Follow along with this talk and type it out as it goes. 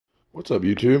What's up,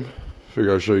 YouTube?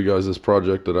 Figure I'd show you guys this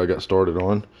project that I got started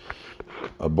on.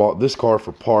 I bought this car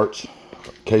for parts.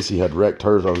 Casey had wrecked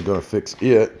hers. I was going to fix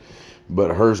it,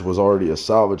 but hers was already a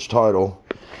salvage title.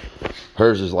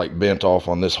 Hers is like bent off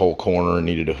on this whole corner and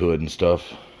needed a hood and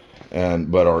stuff.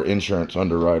 But our insurance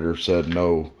underwriter said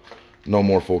no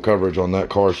more full coverage on that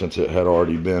car since it had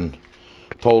already been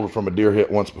totaled from a deer hit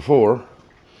once before.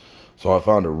 So I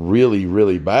found a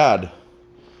really bad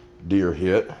deer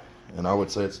hit. And I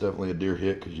would say it's definitely a deer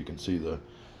hit because you can see the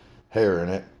hair in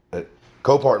it.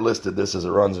 Copart listed this as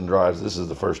it runs and drives. This is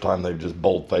the first time they've just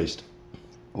bold-faced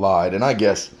lied. And I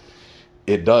guess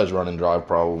it does run and drive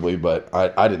probably, but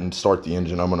I didn't start the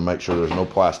engine. I'm going to make sure there's no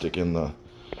plastic in the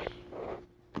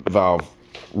valve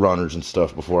runners and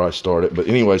stuff before I start it. But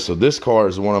anyway, so this car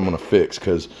is the one I'm going to fix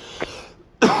because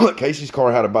Casey's car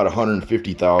had about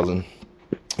 150,000.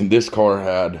 And this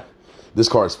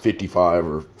car is 55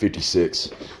 or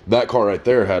 56. That car right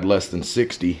there had less than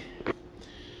 60,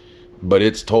 but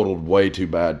it's totaled way too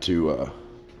bad to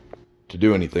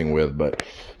do anything with. But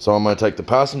so I'm going to take the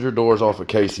passenger doors off of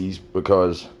Casey's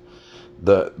because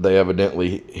they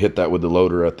evidently hit that with the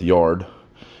loader at the yard,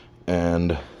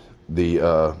 and the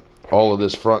all of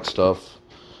this front stuff,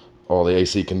 all the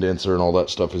AC condenser and all that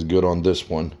stuff is good on this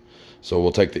one. So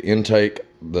we'll take the intake,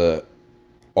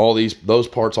 those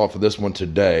parts off of this one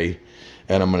today.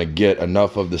 And I'm going to get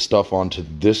enough of the stuff onto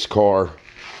this car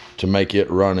to make it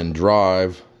run and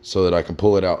drive so that I can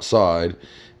pull it outside.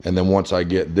 And then once I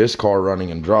get this car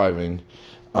running and driving,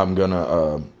 I'm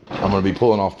gonna be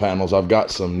pulling off panels. I've got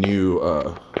some new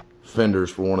fenders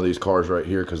for one of these cars right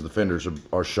here because the fenders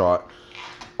are shot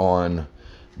on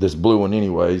this blue one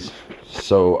anyways.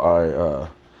 So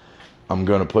I'm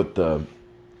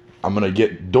gonna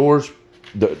get doors,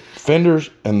 the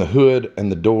fenders and the hood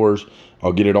and the doors.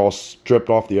 I'll get it all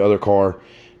stripped off the other car,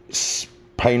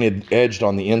 painted, edged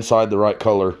on the inside the right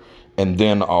color, and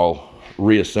then I'll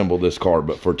reassemble this car.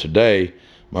 But for today,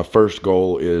 my first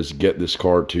goal is get this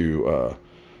car to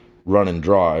run and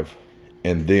drive.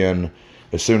 And then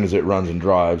as soon as it runs and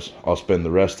drives, I'll spend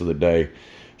the rest of the day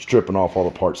stripping off all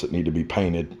the parts that need to be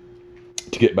painted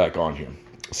to get back on here.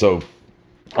 So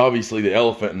obviously the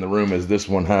elephant in the room is this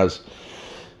one has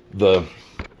the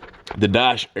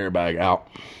dash airbag out.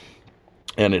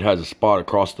 And it has a spot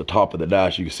across the top of the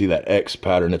dash. You can see that X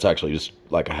pattern. It's actually just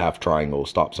like a half triangle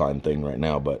stop sign thing right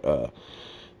now. But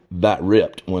that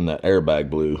ripped when that airbag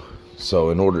blew. So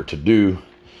in order to do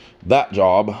that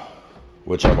job,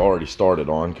 which I've already started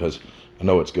on because I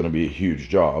know it's going to be a huge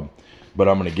job, but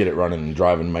I'm going to get it running and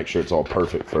driving and make sure it's all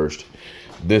perfect first.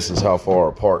 This is how far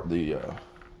apart the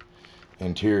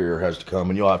interior has to come.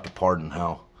 And you'll have to pardon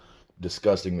how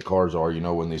disgusting the cars are. You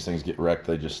know, when these things get wrecked,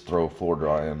 they just throw floor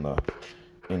dry in the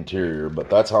interior. But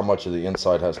that's how much of the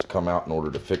inside has to come out in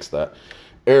order to fix that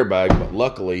airbag. But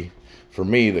luckily for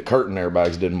me, the curtain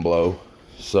airbags didn't blow.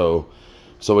 So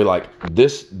we like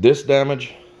this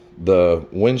damage, the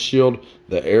windshield,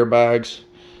 the airbags,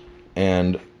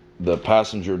 and the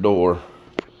passenger door,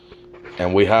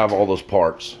 and we have all those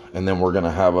parts. And then we're gonna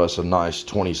have us a nice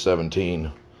 2017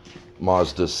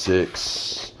 Mazda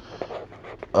 6.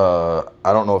 I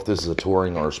don't know if this is a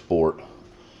touring or a sport,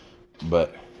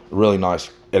 but really nice.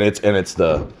 And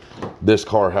this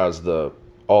car has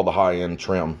all the high-end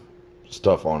trim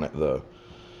stuff on it, the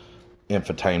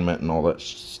infotainment and all that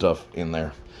stuff in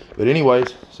there. But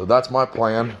anyways, so that's my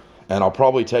plan. And I'll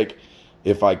probably take,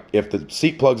 if the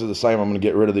seat plugs are the same, I'm going to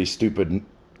get rid of these stupid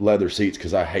leather seats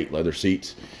because I hate leather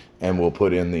seats, and we'll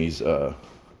put in these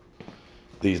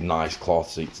nice cloth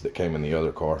seats that came in the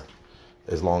other car,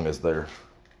 as long as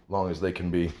they can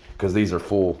be, because these are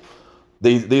full.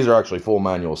 These are actually full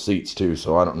manual seats too,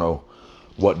 so I don't know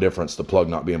what difference the plug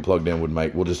not being plugged in would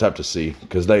make. We'll just have to see,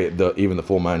 because even the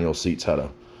full manual seats had a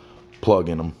plug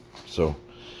in them. So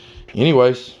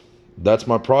anyways, that's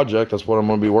my project. That's what I'm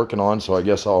going to be working on. So I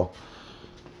guess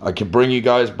I could bring you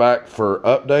guys back for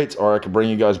updates, or I could bring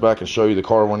you guys back and show you the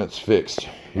car when it's fixed.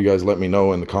 You guys let me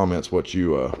know in the comments what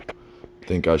you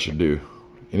think I should do.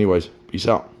 Anyways, peace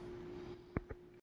out.